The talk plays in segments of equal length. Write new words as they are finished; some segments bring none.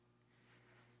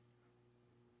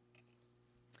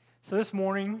So this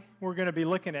morning, we're going to be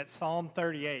looking at Psalm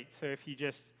 38. So if you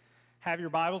just have your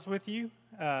Bibles with you,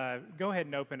 go ahead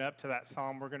and open up to that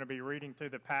psalm. We're going to be reading through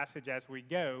the passage as we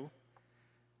go.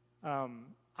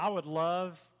 I would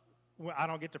love, I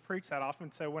don't get to preach that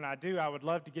often, so when I do, I would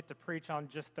love to get to preach on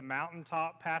just the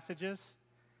mountaintop passages,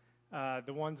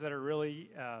 the ones that are really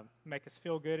make us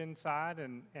feel good inside.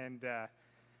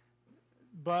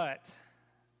 But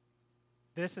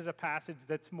this is a passage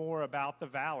that's more about the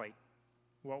valley,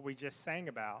 what we just sang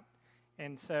about.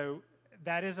 And so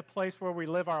that is a place where we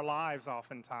live our lives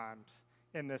oftentimes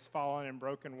in this fallen and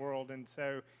broken world. And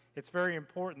so it's very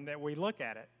important that we look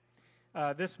at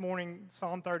it. This morning,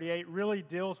 Psalm 38 really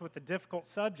deals with a difficult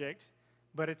subject,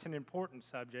 but it's an important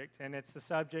subject, and it's the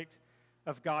subject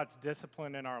of God's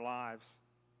discipline in our lives.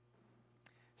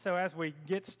 So as we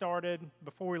get started,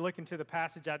 before we look into the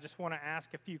passage, I just want to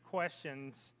ask a few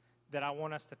questions that I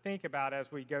want us to think about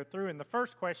as we go through. And the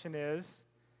first question is,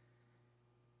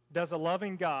 does a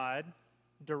loving God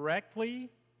directly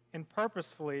and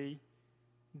purposefully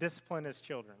discipline his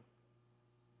children?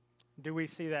 Do we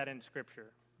see that in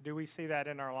Scripture? Do we see that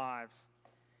in our lives?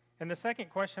 And the second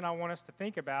question I want us to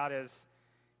think about is,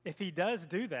 if he does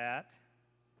do that,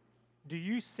 do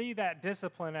you see that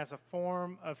discipline as a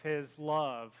form of his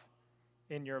love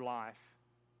in your life?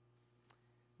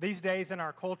 These days in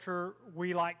our culture,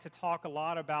 we like to talk a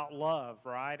lot about love,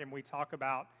 right? And we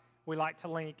like to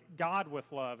link God with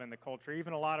love in the culture.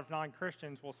 Even a lot of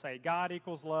non-Christians will say God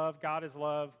equals love, God is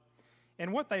love.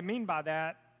 And what they mean by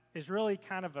that is really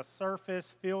kind of a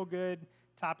surface, feel-good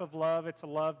type of love. It's a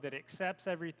love that accepts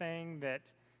everything,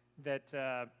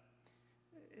 that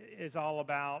is all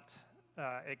about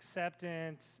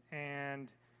acceptance and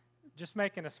just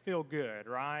making us feel good,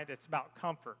 right? It's about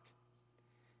comfort.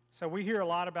 So we hear a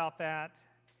lot about that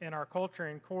in our culture.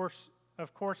 And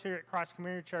of course, here at Christ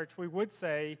Community Church, we would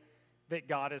say that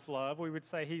God is love. We would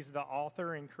say he's the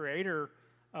author and creator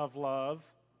of love.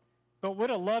 But would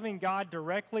a loving God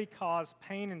directly cause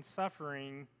pain and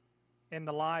suffering in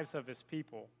the lives of his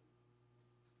people?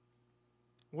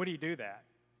 Would he do that?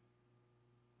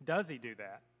 Does he do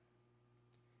that?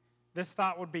 This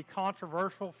thought would be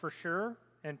controversial for sure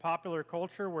in popular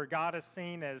culture, where God is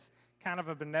seen as kind of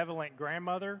a benevolent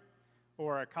grandmother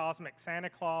or a cosmic Santa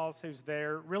Claus who's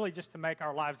there really just to make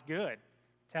our lives good,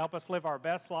 to help us live our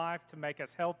best life, to make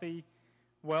us healthy,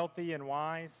 wealthy, and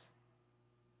wise.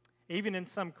 Even in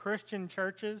some Christian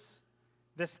churches,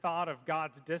 this thought of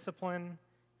God's discipline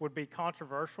would be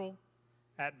controversial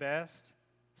at best.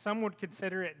 Some would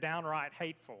consider it downright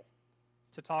hateful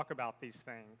to talk about these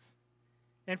things.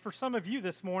 And for some of you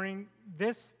this morning,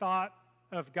 this thought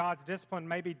of God's discipline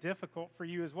may be difficult for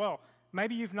you as well.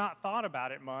 Maybe you've not thought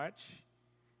about it much.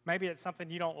 Maybe it's something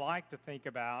you don't like to think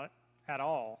about at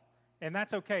all. And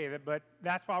that's okay, but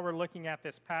that's why we're looking at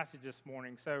this passage this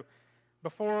morning. So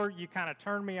before you kind of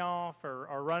turn me off or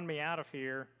run me out of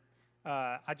here,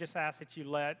 I just ask that you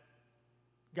let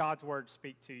God's word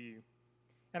speak to you.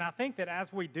 And I think that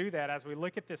as we do that, as we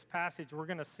look at this passage, we're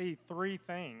going to see three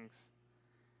things.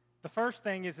 The first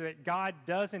thing is that God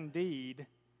does indeed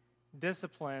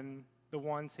discipline the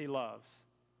ones he loves.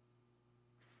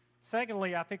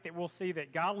 Secondly, I think that we'll see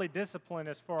that godly discipline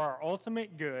is for our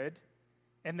ultimate good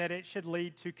and that it should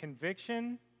lead to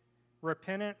conviction,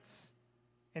 repentance,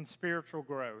 and spiritual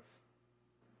growth.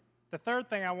 The third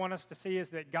thing I want us to see is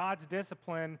that God's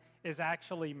discipline is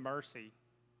actually mercy.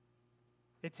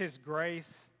 It's his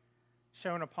grace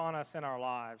shown upon us in our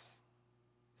lives.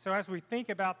 So as we think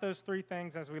about those three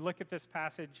things, as we look at this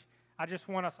passage, I just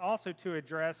want us also to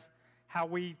address how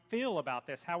we feel about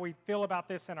this, how we feel about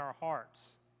this in our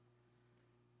hearts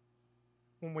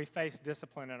when we face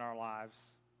discipline in our lives,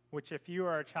 which if you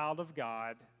are a child of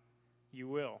God, you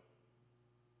will.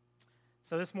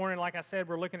 So this morning, like I said,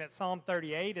 we're looking at Psalm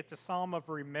 38. It's a psalm of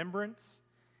remembrance.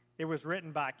 It was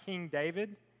written by King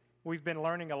David. We've been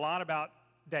learning a lot about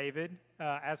David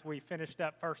as we finished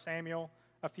up 1 Samuel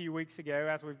a few weeks ago.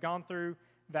 As we've gone through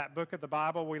that book of the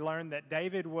Bible, we learned that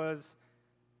David was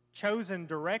chosen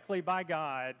directly by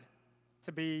God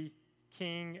to be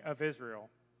king of Israel.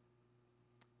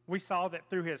 We saw that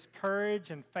through his courage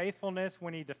and faithfulness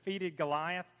when he defeated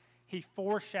Goliath, he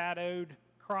foreshadowed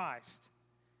Christ.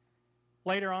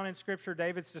 Later on in Scripture,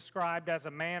 David's described as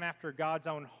a man after God's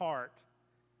own heart.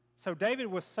 So David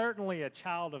was certainly a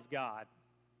child of God.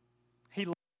 He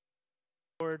loved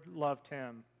the Lord, loved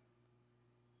him.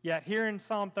 Yet here in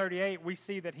Psalm 38, we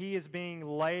see that he is being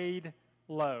laid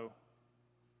low.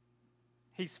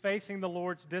 He's facing the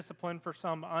Lord's discipline for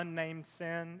some unnamed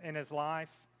sin in his life.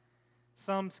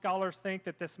 Some scholars think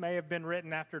that this may have been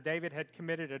written after David had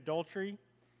committed adultery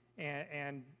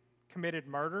and committed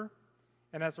murder.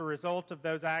 And as a result of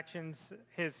those actions,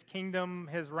 his kingdom,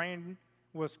 his reign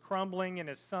was crumbling, and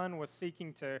his son was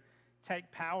seeking to take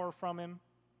power from him.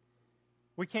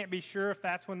 We can't be sure if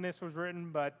that's when this was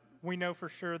written, but we know for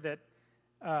sure that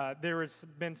there has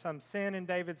been some sin in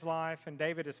David's life, and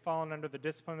David has fallen under the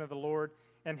discipline of the Lord,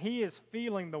 and he is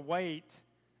feeling the weight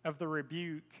of the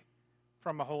rebuke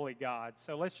from a holy God.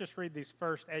 So let's just read these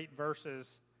first 8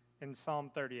 verses in Psalm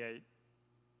 38.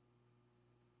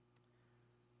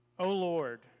 O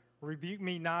Lord, rebuke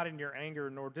me not in your anger,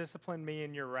 nor discipline me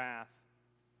in your wrath.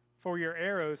 For your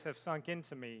arrows have sunk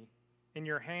into me, and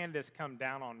your hand has come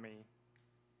down on me.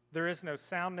 There is no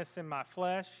soundness in my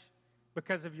flesh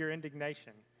because of your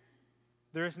indignation.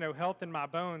 There is no health in my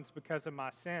bones because of my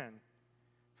sin.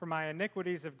 For my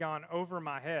iniquities have gone over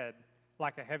my head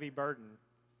like a heavy burden.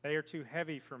 They are too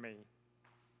heavy for me.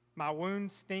 My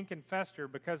wounds stink and fester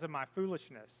because of my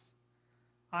foolishness.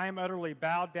 I am utterly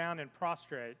bowed down and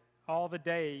prostrate. All the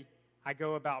day I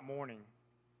go about mourning.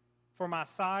 For my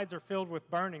sides are filled with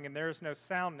burning, and there is no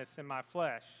soundness in my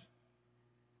flesh.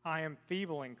 I am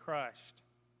feeble and crushed.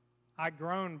 I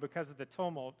groan because of the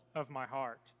tumult of my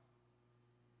heart.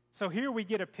 So here we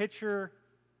get a picture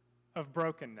of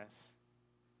brokenness.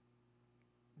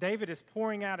 David is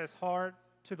pouring out his heart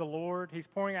to the Lord. He's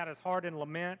pouring out his heart in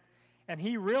lament, and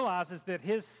he realizes that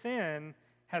his sin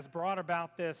has brought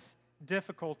about this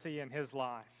difficulty in his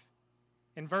life.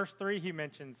 In verse 3, he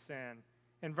mentions sin.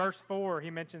 In verse 4, he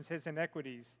mentions his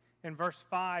iniquities. In verse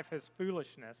 5, his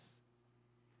foolishness.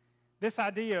 This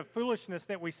idea of foolishness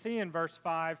that we see in verse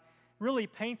 5 really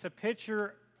paints a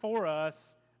picture for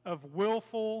us of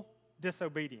willful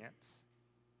disobedience.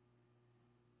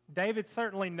 David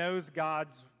certainly knows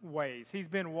God's ways. He's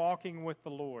been walking with the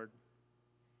Lord.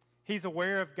 He's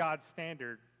aware of God's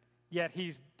standard, yet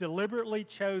he's deliberately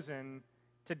chosen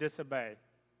to disobey.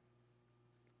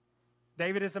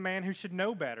 David is a man who should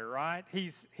know better, right?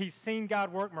 He's seen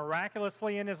God work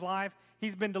miraculously in his life.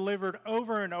 He's been delivered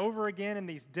over and over again in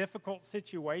these difficult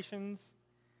situations.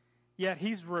 Yet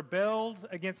he's rebelled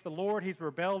against the Lord. He's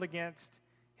rebelled against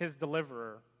his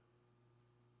deliverer.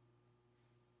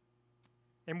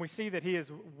 And we see that he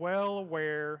is well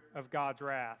aware of God's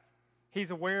wrath.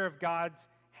 He's aware of God's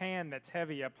hand that's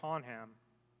heavy upon him.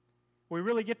 We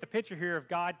really get the picture here of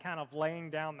God kind of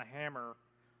laying down the hammer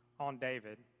on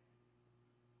David.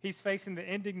 He's facing the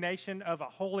indignation of a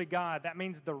holy God. That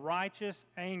means the righteous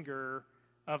anger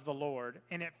of the Lord.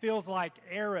 And it feels like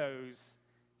arrows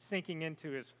sinking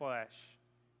into his flesh.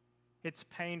 It's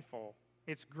painful.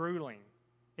 It's grueling.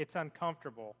 It's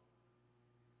uncomfortable.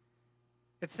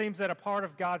 It seems that a part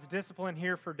of God's discipline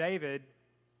here for David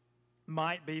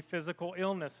might be physical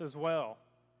illness as well.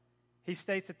 He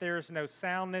states that there is no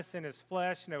soundness in his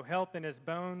flesh, no health in his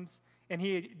bones, and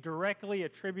he directly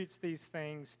attributes these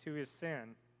things to his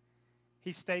sin.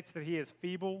 He states that he is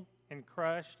feeble and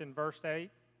crushed in verse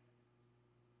 8.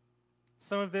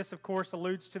 Some of this, of course,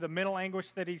 alludes to the mental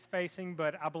anguish that he's facing,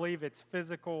 but I believe it's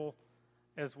physical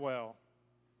as well.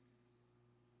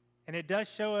 And it does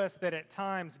show us that at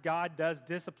times God does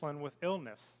discipline with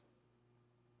illness.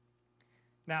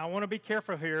 Now, I want to be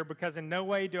careful here because in no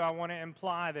way do I want to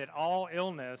imply that all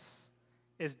illness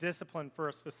is discipline for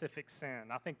a specific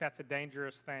sin. I think that's a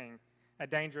dangerous thing, a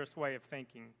dangerous way of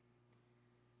thinking.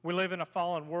 We live in a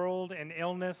fallen world, and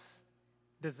illness,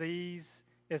 disease,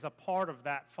 is a part of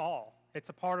that fall. It's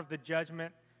a part of the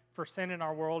judgment for sin in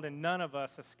our world, and none of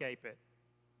us escape it.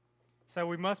 So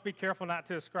we must be careful not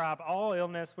to ascribe all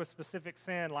illness with specific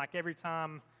sin, like every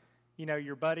time,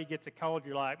 your buddy gets a cold,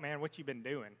 you're like, man, what you been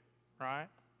doing, right?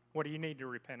 What do you need to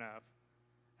repent of?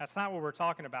 That's not what we're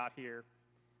talking about here.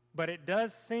 But it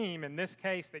does seem in this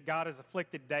case that God has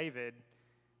afflicted David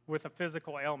with a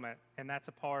physical ailment, and that's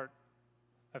a part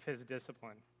of his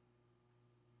discipline.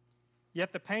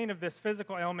 Yet the pain of this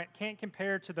physical ailment can't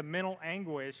compare to the mental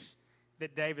anguish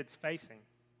that David's facing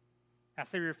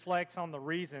as he reflects on the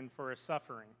reason for his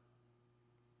suffering.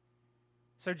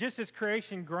 So just as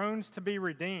creation groans to be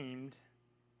redeemed,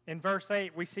 in verse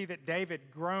 8 we see that David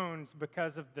groans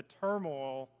because of the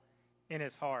turmoil in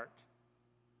his heart.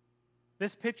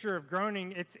 This picture of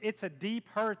groaning, it's a deep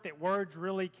hurt that words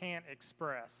really can't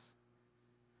express.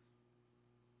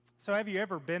 So have you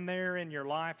ever been there in your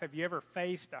life? Have you ever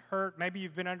faced a hurt? Maybe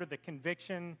you've been under the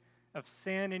conviction of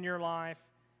sin in your life.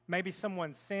 Maybe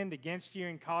someone sinned against you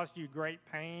and caused you great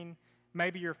pain.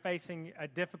 Maybe you're facing a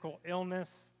difficult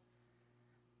illness.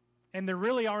 And there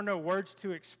really are no words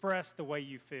to express the way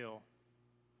you feel.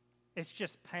 It's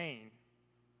just pain.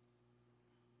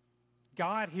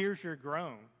 God hears your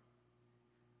groan.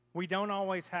 We don't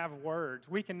always have words.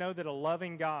 We can know that a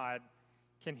loving God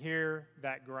can hear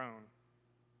that groan.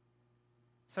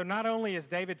 So not only is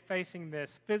David facing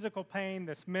this physical pain,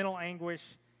 this mental anguish,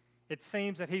 it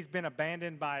seems that he's been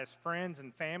abandoned by his friends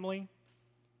and family,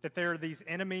 that there are these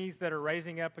enemies that are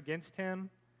raising up against him.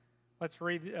 Let's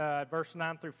read verse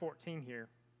 9 through 14 here.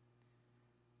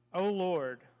 O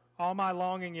Lord, all my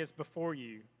longing is before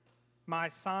you. My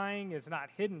sighing is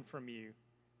not hidden from you.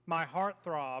 My heart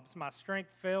throbs, my strength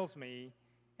fails me,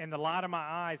 and the light of my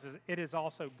eyes, it is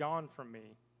also gone from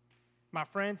me. My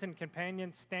friends and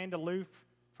companions stand aloof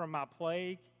from my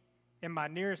plague, and my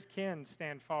nearest kin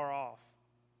stand far off.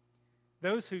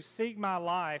 Those who seek my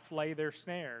life lay their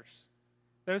snares.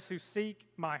 Those who seek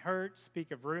my hurt speak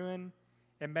of ruin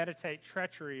and meditate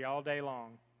treachery all day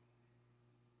long.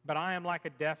 But I am like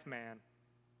a deaf man.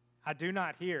 I do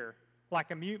not hear, like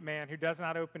a mute man who does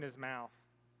not open his mouth.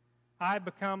 I have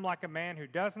become like a man who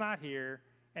does not hear,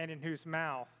 and in whose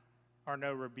mouth are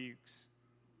no rebukes.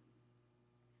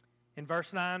 In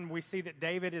verse 9, we see that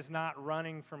David is not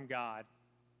running from God.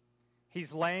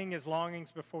 He's laying his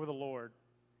longings before the Lord.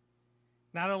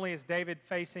 Not only is David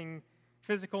facing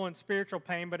physical and spiritual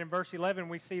pain, but in verse 11,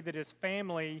 we see that his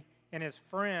family and his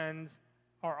friends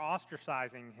are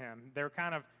ostracizing him. They're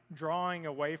kind of drawing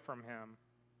away from him.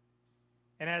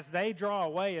 And as they draw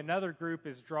away, another group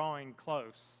is drawing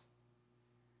close.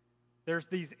 There's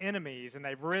these enemies, and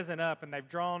they've risen up, and they've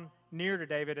drawn near to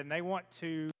David, and they want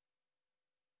to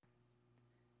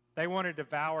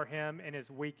devour him in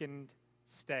his weakened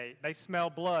state. They smell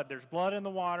blood. There's blood in the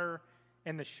water,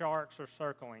 and the sharks are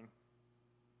circling.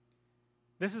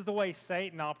 This is the way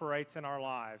Satan operates in our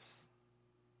lives.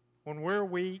 When we're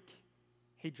weak,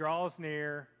 he draws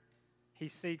near, he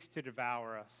seeks to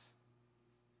devour us.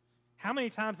 How many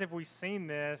times have we seen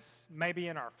this, maybe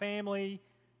in our family?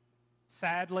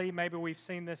 Sadly, maybe we've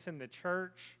seen this in the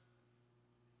church.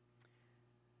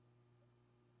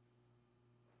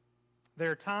 There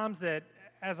are times that,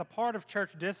 as a part of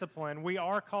church discipline, we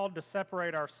are called to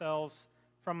separate ourselves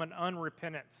from an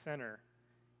unrepentant sinner.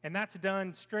 And that's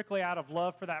done strictly out of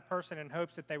love for that person in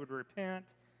hopes that they would repent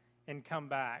and come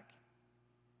back.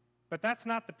 But that's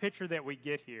not the picture that we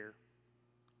get here.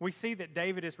 We see that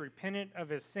David is repentant of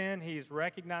his sin. He's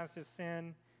recognized his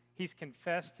sin. He's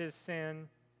confessed his sin.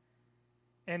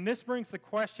 And this brings the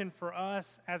question for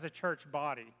us as a church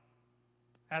body,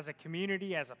 as a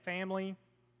community, as a family.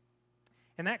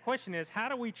 And that question is, how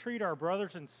do we treat our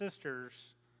brothers and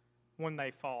sisters when they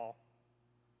fall?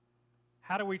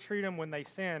 How do we treat them when they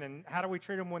sin? And how do we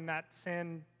treat them when that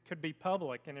sin could be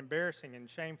public and embarrassing and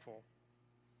shameful?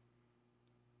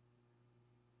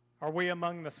 Are we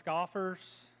among the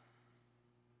scoffers?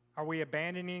 Are we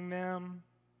abandoning them?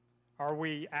 Are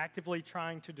we actively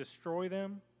trying to destroy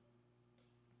them?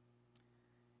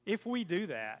 If we do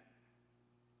that,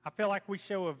 I feel like we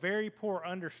show a very poor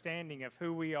understanding of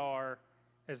who we are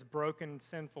as broken,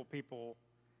 sinful people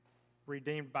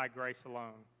redeemed by grace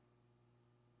alone.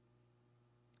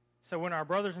 So when our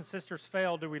brothers and sisters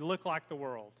fail, do we look like the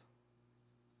world?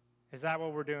 Is that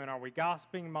what we're doing? Are we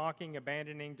gossiping, mocking,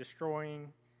 abandoning, destroying?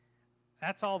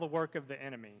 That's all the work of the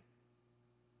enemy.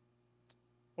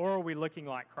 Or are we looking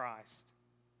like Christ?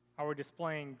 Are we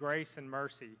displaying grace and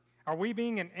mercy? Are we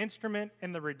being an instrument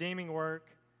in the redeeming work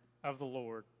of the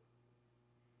Lord?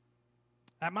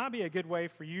 That might be a good way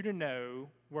for you to know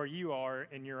where you are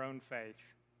in your own faith.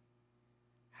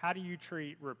 How do you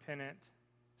treat repentant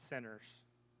sinners?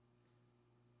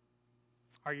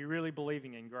 Are you really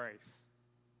believing in grace?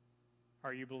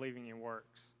 Are you believing in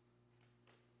works?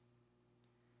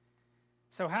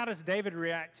 So how does David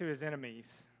react to his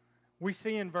enemies? We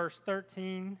see in verse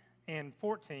 13 and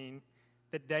 14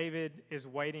 that David is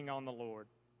waiting on the Lord.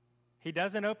 He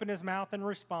doesn't open his mouth in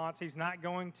response. He's not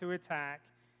going to attack.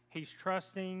 He's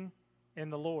trusting in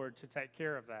the Lord to take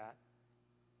care of that.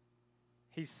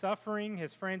 He's suffering.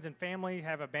 His friends and family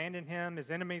have abandoned him.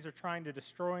 His enemies are trying to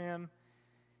destroy him.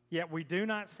 Yet we do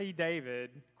not see David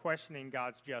questioning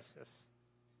God's justice.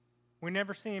 We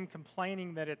never see him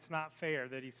complaining that it's not fair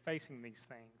that he's facing these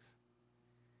things.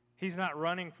 He's not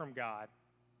running from God.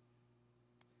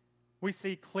 We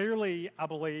see clearly, I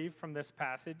believe, from this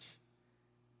passage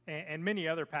and many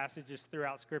other passages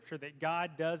throughout Scripture that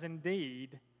God does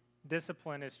indeed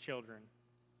discipline his children.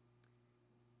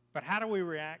 But how do we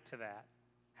react to that?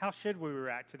 How should we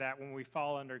react to that when we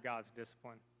fall under God's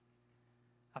discipline?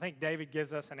 I think David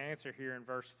gives us an answer here in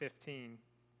verse 15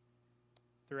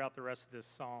 throughout the rest of this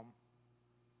psalm.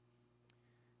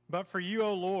 But for you,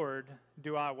 O Lord,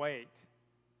 do I wait.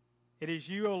 It is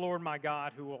you, O Lord my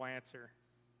God, who will answer.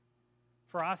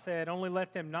 For I said, only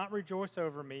let them not rejoice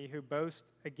over me who boast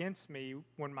against me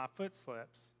when my foot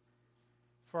slips.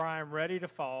 For I am ready to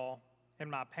fall, and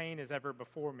my pain is ever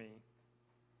before me.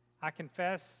 I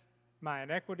confess My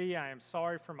iniquity, I am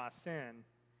sorry for my sin.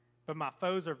 But my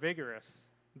foes are vigorous,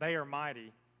 they are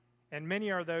mighty, and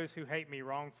many are those who hate me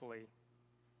wrongfully.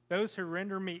 Those who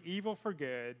render me evil for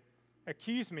good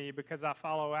accuse me because I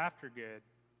follow after good.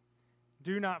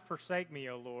 Do not forsake me,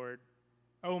 O Lord.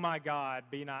 O my God,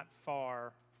 be not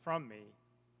far from me.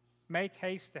 Make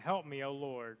haste to help me, O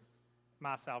Lord,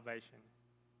 my salvation.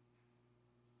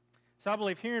 So I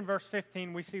believe here in verse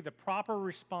 15 we see the proper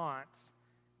response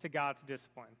to God's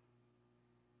discipline.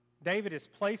 David is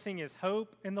placing his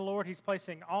hope in the Lord. He's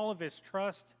placing all of his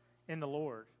trust in the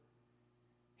Lord.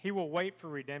 He will wait for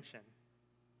redemption.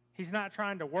 He's not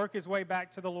trying to work his way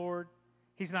back to the Lord.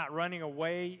 He's not running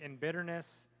away in bitterness.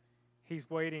 He's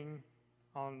waiting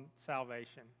on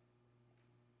salvation.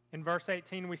 In verse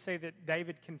 18, we say that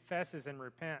David confesses and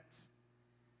repents.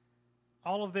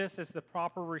 All of this is the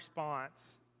proper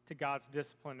response to God's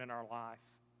discipline in our life.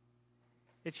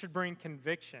 It should bring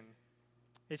conviction.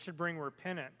 It should bring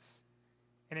repentance,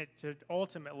 and it should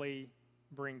ultimately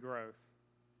bring growth.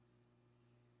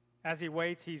 As he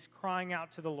waits, he's crying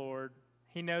out to the Lord.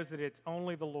 He knows that it's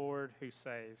only the Lord who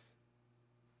saves.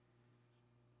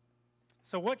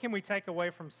 So what can we take away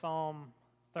from Psalm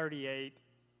 38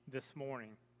 this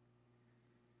morning?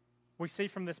 We see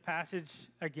from this passage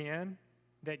again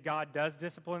that God does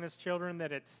discipline his children,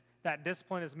 that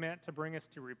discipline is meant to bring us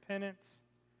to repentance,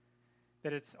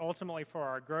 that it's ultimately for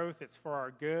our growth, it's for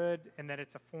our good, and that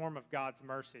it's a form of God's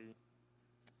mercy.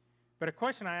 But a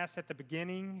question I asked at the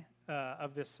beginning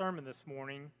of this sermon this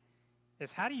morning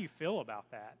is, how do you feel about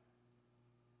that?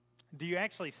 Do you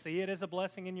actually see it as a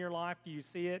blessing in your life? Do you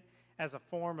see it as a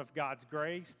form of God's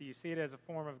grace? Do you see it as a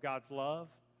form of God's love?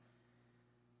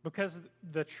 Because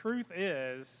the truth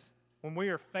is, when we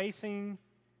are facing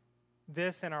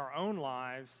this in our own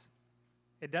lives,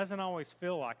 it doesn't always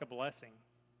feel like a blessing.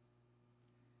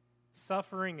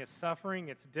 Suffering is suffering.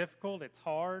 It's difficult. It's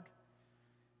hard.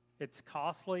 It's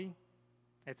costly.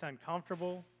 It's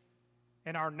uncomfortable.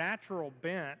 And our natural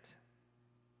bent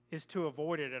is to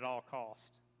avoid it at all cost.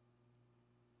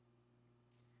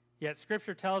 Yet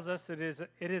Scripture tells us that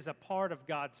it is a part of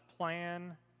God's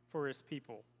plan for his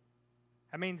people.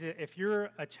 That means that if you're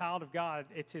a child of God,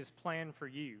 it's his plan for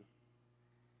you.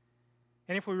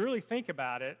 And if we really think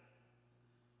about it,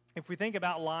 if we think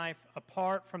about life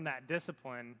apart from that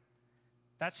discipline,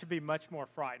 that should be much more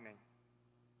frightening.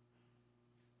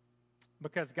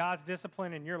 Because God's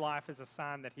discipline in your life is a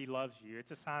sign that he loves you.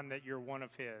 It's a sign that you're one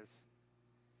of his.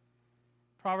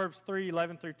 Proverbs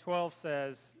 3:11-12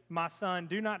 says, "My son,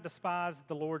 do not despise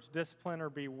the Lord's discipline or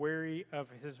be weary of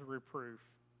his reproof.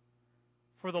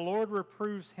 For the Lord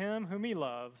reproves him whom he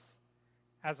loves,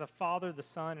 as a father the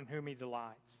son in whom he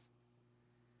delights."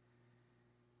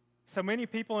 So many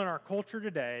people in our culture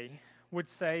today would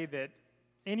say that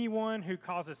anyone who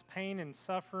causes pain and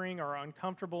suffering or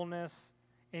uncomfortableness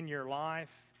in your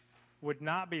life would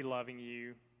not be loving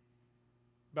you,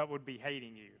 but would be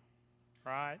hating you,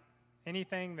 right?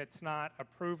 Anything that's not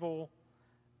approval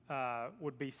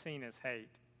would be seen as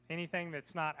hate. Anything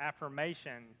that's not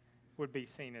affirmation would be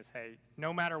seen as hate,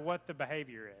 no matter what the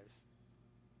behavior is.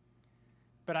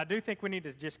 But I do think we need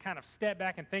to just kind of step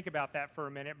back and think about that for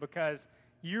a minute, because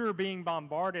you're being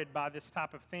bombarded by this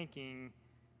type of thinking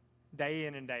day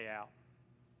in and day out.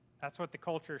 That's what the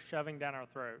culture is shoving down our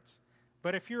throats.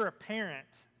 But if you're a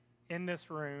parent in this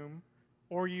room,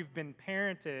 or you've been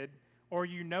parented, or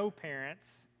you know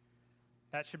parents,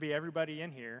 that should be everybody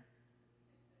in here,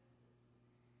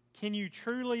 can you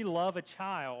truly love a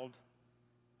child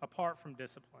apart from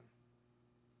discipline?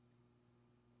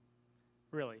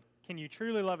 Really, can you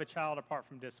truly love a child apart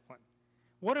from discipline?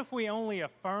 What if we only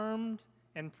affirmed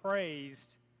and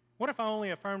praised? What if I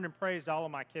only affirmed and praised all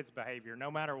of my kids' behavior, no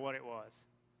matter what it was?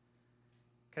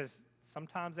 Because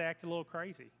sometimes they act a little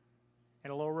crazy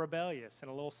and a little rebellious and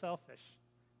a little selfish.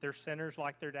 They're sinners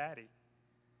like their daddy.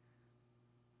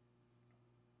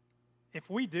 If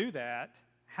we do that,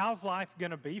 how's life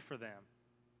going to be for them?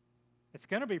 It's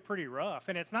going to be pretty rough.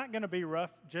 And it's not going to be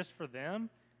rough just for them.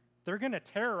 They're going to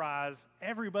terrorize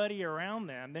everybody around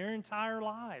them their entire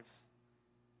lives.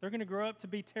 They're going to grow up to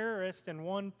be terrorists in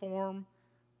one form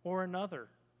or another.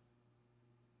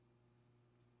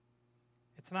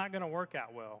 It's not going to work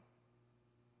out well.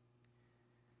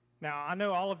 Now, I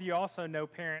know all of you also know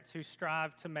parents who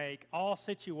strive to make all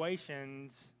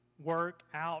situations work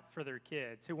out for their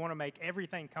kids, who want to make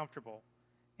everything comfortable.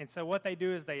 And so what they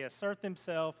do is they assert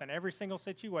themselves in every single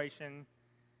situation,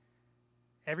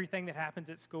 everything that happens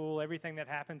at school, everything that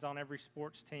happens on every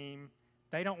sports team.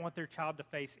 They don't want their child to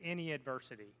face any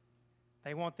adversity.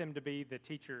 They want them to be the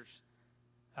teacher's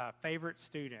favorite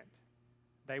student.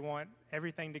 They want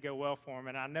everything to go well for them.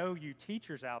 And I know you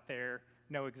teachers out there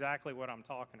know exactly what I'm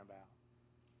talking about.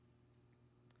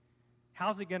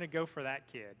 How's it going to go for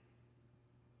that kid?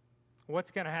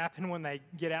 What's going to happen when they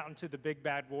get out into the big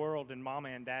bad world and mama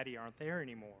and daddy aren't there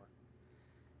anymore?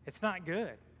 It's not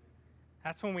good.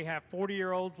 That's when we have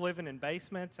 40-year-olds living in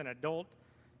basements and adult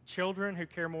children who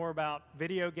care more about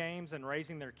video games and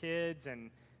raising their kids,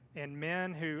 and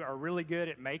men who are really good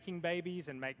at making babies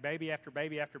and make baby after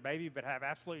baby after baby but have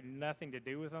absolutely nothing to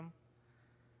do with them.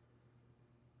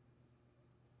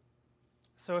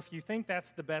 So if you think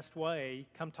that's the best way,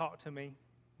 come talk to me.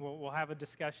 We'll have a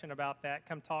discussion about that.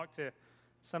 Come talk to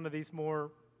some of these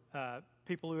more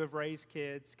people who have raised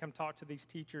kids. Come talk to these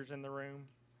teachers in the room.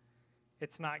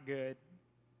 It's not good.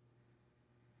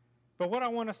 But what I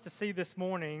want us to see this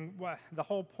morning, the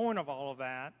whole point of all of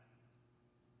that,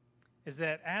 is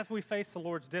that as we face the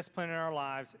Lord's discipline in our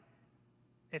lives,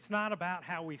 it's not about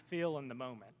how we feel in the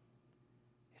moment.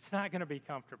 It's not going to be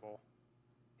comfortable.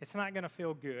 It's not going to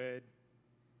feel good.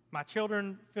 My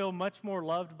children feel much more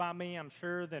loved by me, I'm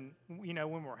sure, than,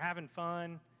 when we're having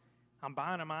fun. I'm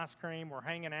buying them ice cream, we're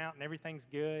hanging out, and everything's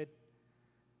good.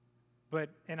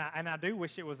 And I do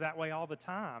wish it was that way all the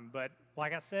time. But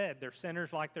like I said, they're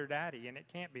sinners like their daddy, and it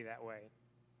can't be that way.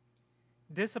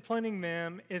 Disciplining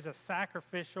them is a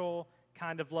sacrificial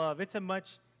kind of love. It's a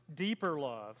much deeper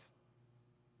love.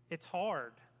 It's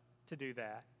hard to do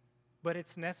that, but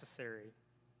it's necessary.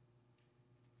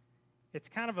 It's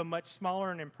kind of a much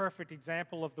smaller and imperfect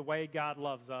example of the way God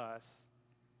loves us,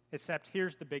 except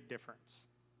here's the big difference.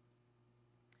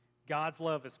 God's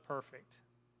love is perfect.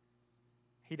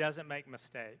 He doesn't make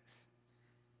mistakes.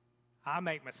 I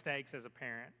make mistakes as a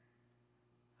parent.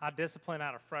 I discipline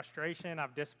out of frustration.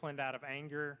 I've disciplined out of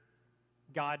anger.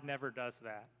 God never does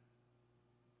that.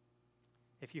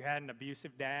 If you had an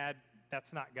abusive dad,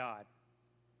 that's not God.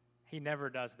 He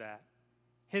never does that.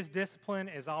 His discipline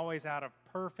is always out of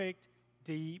perfect,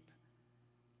 deep,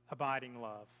 abiding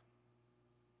love.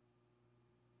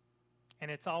 And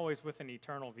it's always with an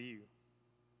eternal view.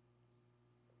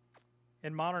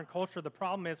 In modern culture, the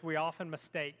problem is we often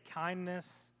mistake kindness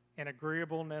and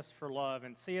agreeableness for love.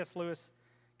 And C.S. Lewis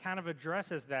kind of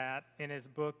addresses that in his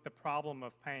book, The Problem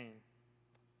of Pain.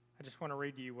 I just want to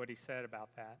read to you what he said about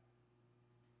that.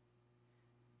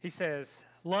 He says,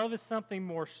 "Love is something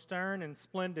more stern and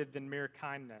splendid than mere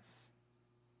kindness.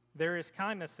 There is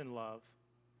kindness in love,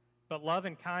 but love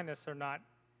and kindness are not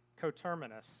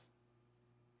coterminous.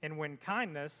 And when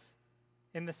kindness,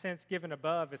 in the sense given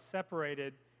above, is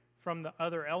separated from the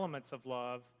other elements of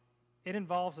love, it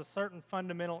involves a certain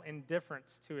fundamental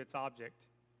indifference to its object,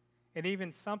 and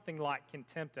even something like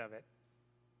contempt of it.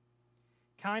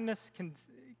 Kindness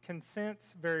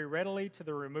consents very readily to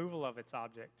the removal of its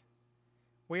object.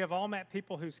 We have all met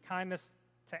people whose kindness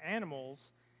to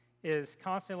animals is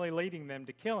constantly leading them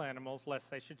to kill animals lest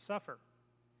they should suffer.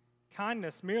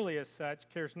 Kindness, merely as such,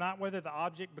 cares not whether the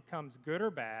object becomes good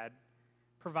or bad,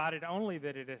 provided only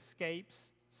that it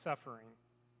escapes suffering.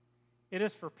 It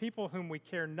is for people whom we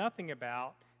care nothing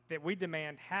about that we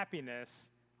demand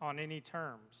happiness on any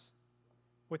terms.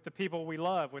 With the people we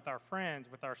love, with our friends,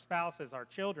 with our spouses, our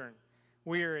children,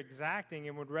 we are exacting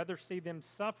and would rather see them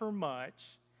suffer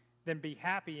much than be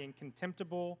happy in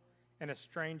contemptible and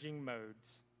estranging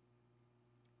modes.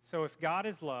 So if God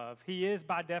is love, he is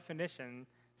by definition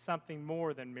something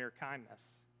more than mere kindness.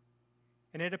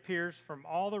 And it appears from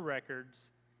all the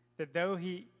records that though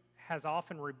he has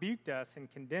often rebuked us and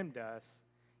condemned us,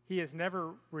 he has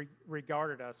never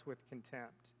regarded us with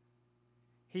contempt.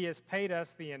 He has paid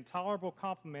us the intolerable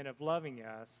compliment of loving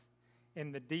us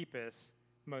in the deepest,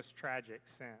 most tragic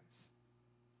sense."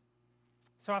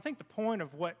 So I think the point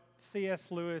of what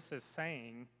C.S. Lewis is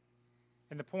saying,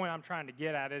 and the point I'm trying to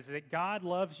get at, is that God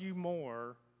loves you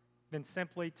more than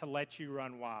simply to let you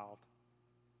run wild.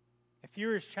 If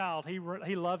you're his child, he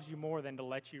loves you more than to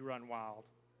let you run wild.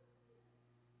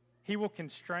 He will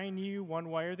constrain you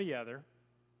one way or the other.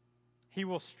 He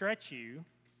will stretch you.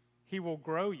 He will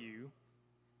grow you.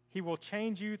 He will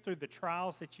change you through the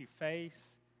trials that you face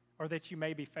or that you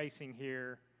may be facing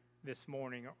here this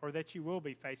morning or that you will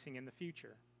be facing in the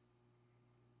future.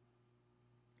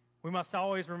 We must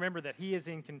always remember that he is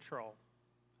in control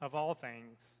of all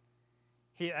things.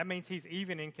 That means he's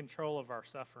even in control of our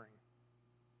suffering.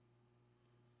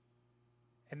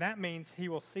 And that means he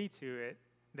will see to it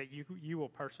that you will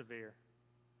persevere.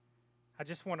 I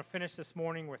just want to finish this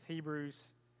morning with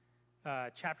Hebrews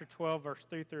chapter 12, verse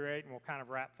 3 through 8, and we'll kind of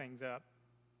wrap things up.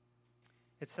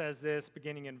 It says this,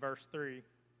 beginning in verse 3.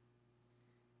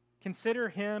 "Consider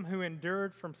him who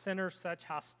endured from sinners such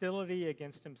hostility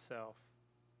against himself,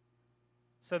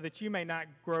 so that you may not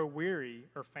grow weary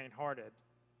or faint-hearted.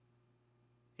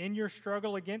 In your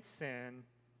struggle against sin,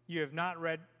 you have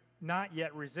not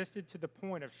yet resisted to the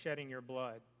point of shedding your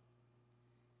blood.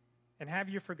 And have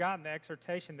you forgotten the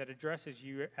exhortation that addresses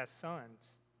you as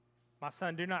sons? My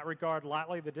son, do not regard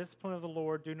lightly the discipline of the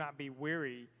Lord. Do not be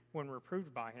weary when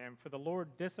reproved by him, for the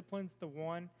Lord disciplines the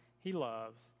one he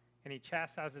loves, and he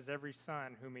chastises every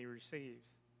son whom he receives.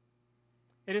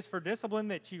 It is for discipline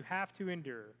that you have to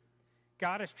endure.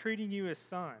 God is treating you as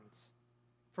sons.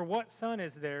 For what son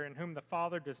is there in whom the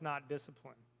Father does not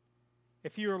discipline?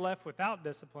 If you are left without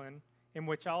discipline, in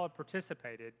which all have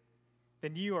participated,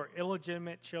 then you are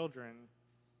illegitimate children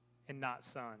and not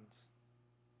sons.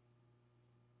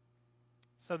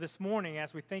 So this morning,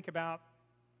 as we think about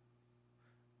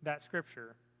that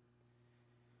scripture,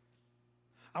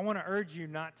 I want to urge you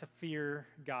not to fear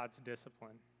God's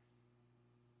discipline,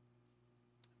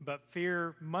 but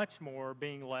fear much more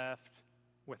being left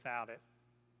without it.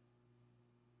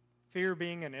 Fear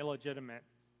being an illegitimate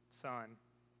son.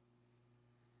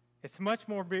 It's much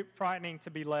more frightening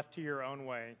to be left to your own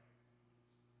way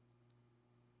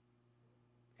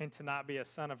and to not be a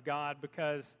son of God,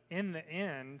 because in the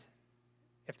end,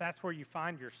 if that's where you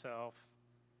find yourself,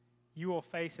 you will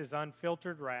face his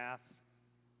unfiltered wrath,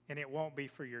 and it won't be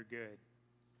for your good.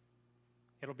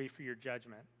 It'll be for your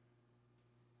judgment.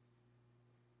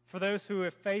 For those who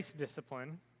have faced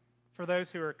discipline, for those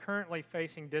who are currently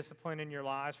facing discipline in your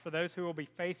lives, for those who will be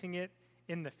facing it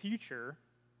in the future,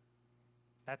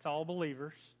 that's all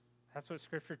believers. That's what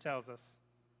Scripture tells us.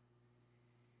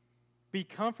 Be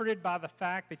comforted by the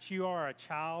fact that you are a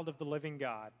child of the living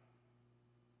God,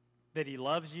 that he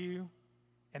loves you,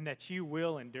 and that you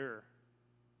will endure.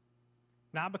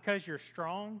 Not because you're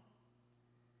strong,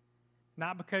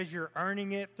 not because you're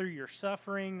earning it through your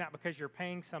suffering, not because you're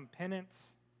paying some penance,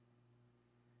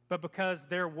 but because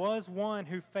there was one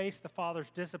who faced the Father's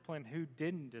discipline who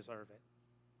didn't deserve it.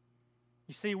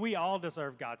 You see, we all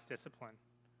deserve God's discipline.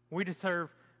 We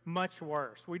deserve much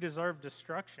worse. We deserve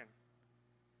destruction.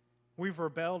 We've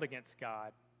rebelled against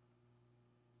God,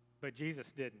 but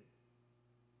Jesus didn't.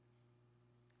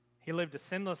 He lived a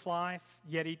sinless life,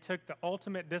 yet he took the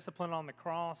ultimate discipline on the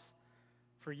cross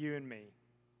for you and me.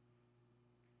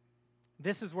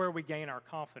 This is where we gain our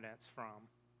confidence from.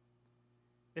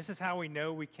 This is how we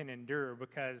know we can endure,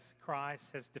 because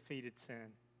Christ has defeated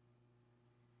sin.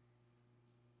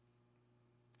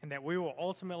 And that we will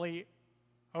ultimately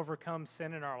overcome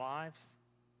sin in our lives.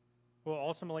 We'll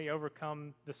ultimately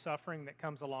overcome the suffering that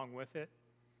comes along with it.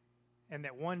 And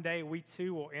that one day we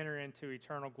too will enter into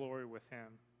eternal glory with him.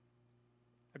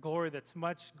 A glory that's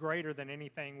much greater than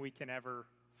anything we can ever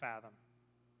fathom.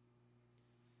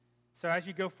 So as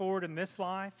you go forward in this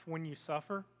life, when you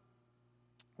suffer,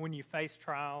 when you face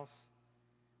trials,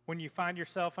 when you find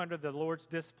yourself under the Lord's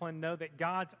discipline, know that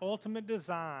God's ultimate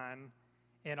design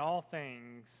in all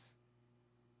things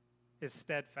is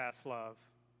steadfast love.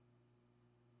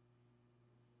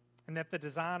 And that the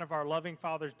design of our loving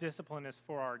Father's discipline is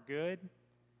for our good,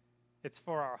 it's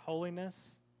for our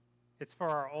holiness, it's for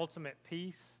our ultimate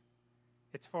peace,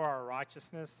 it's for our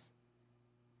righteousness,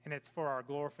 and it's for our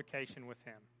glorification with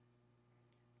him.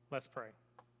 Let's pray.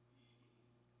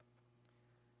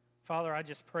 Father, I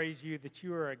just praise you that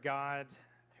you are a God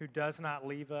who does not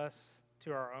leave us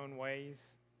to our own ways,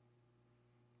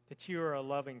 that you are a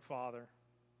loving Father,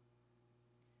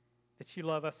 that you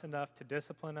love us enough to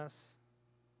discipline us,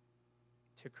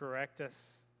 to correct us,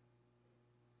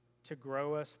 to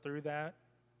grow us through that.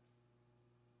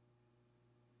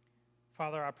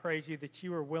 Father, I praise you that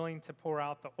you are willing to pour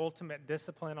out the ultimate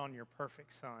discipline on your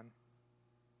perfect Son,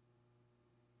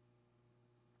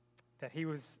 that he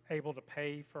was able to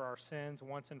pay for our sins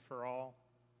once and for all,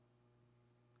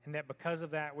 and that because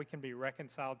of that we can be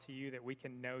reconciled to you, that we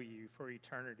can know you for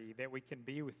eternity, that we can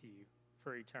be with you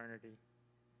for eternity,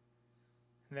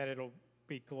 and that it'll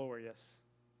be glorious.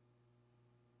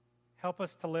 Help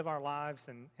us to live our lives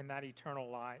in that eternal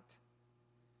light.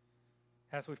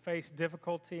 As we face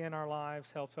difficulty in our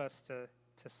lives, help us to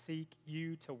seek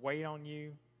you, to wait on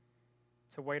you,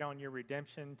 to wait on your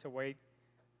redemption, to wait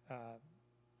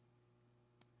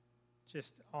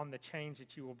just on the change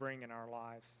that you will bring in our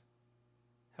lives.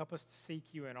 Help us to seek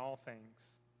you in all things,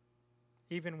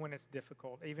 even when it's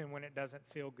difficult, even when it doesn't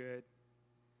feel good.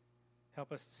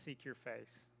 Help us to seek your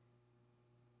face.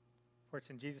 For it's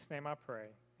in Jesus' name I pray.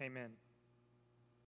 Amen.